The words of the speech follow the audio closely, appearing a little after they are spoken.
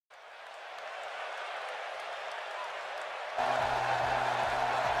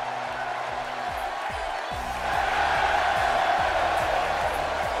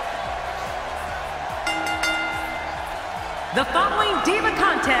The following Diva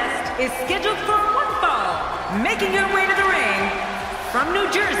contest is scheduled for one fall. Making her way to the ring, from New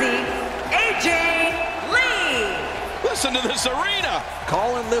Jersey, AJ Lee. Listen to this arena.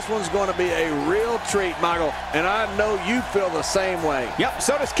 Calling this one's going to be a real treat, Michael, and I know you feel the same way. Yep,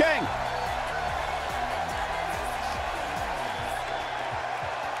 so does King.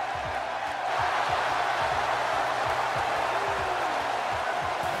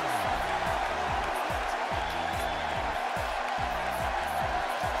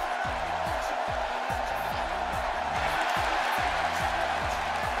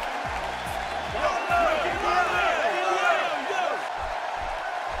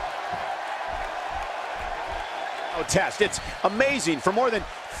 Test. It's amazing. For more than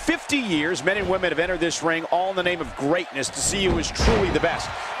 50 years, men and women have entered this ring all in the name of greatness to see who is truly the best.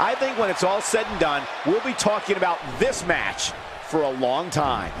 I think when it's all said and done, we'll be talking about this match for a long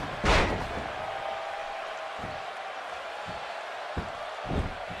time.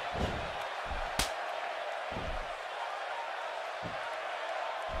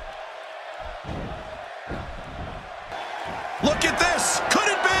 Look at this. Could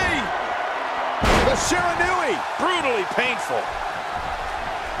it be? The Shiranui. Brutally painful.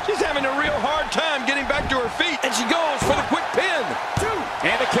 She's having a real hard time getting back to her feet, and she goes for the quick pin.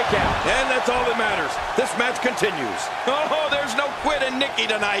 And a kick out. And that's all that matters. This match continues. Oh, there's no quit in Nikki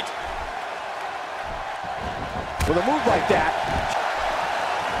tonight. With a move like that,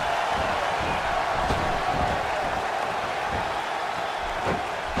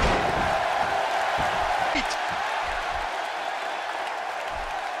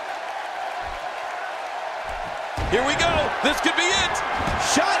 here we go. This could be it.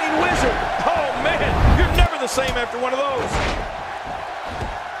 Shining Wizard. Oh, man. You're never the same after one of those.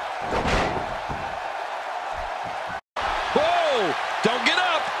 Whoa. Don't get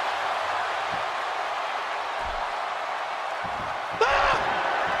up. Ah!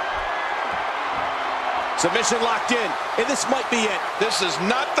 Submission locked in, and this might be it. This is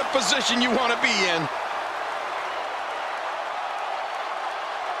not the position you want to be in.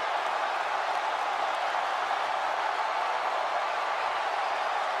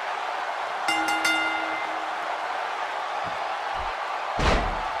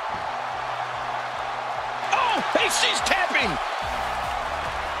 Hey, she's tapping.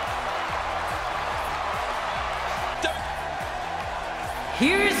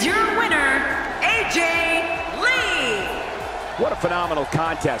 Here's your winner, AJ Lee. What a phenomenal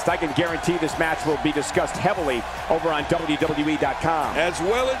contest. I can guarantee this match will be discussed heavily over on WWE.com. As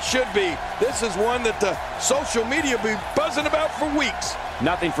well it should be. This is one that the social media will be buzzing about for weeks.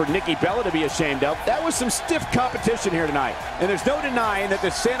 Nothing for Nikki Bella to be ashamed of. That was some stiff competition here tonight. And there's no denying that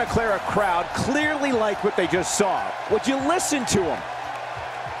the Santa Clara crowd clearly liked what they just saw. Would you listen to them?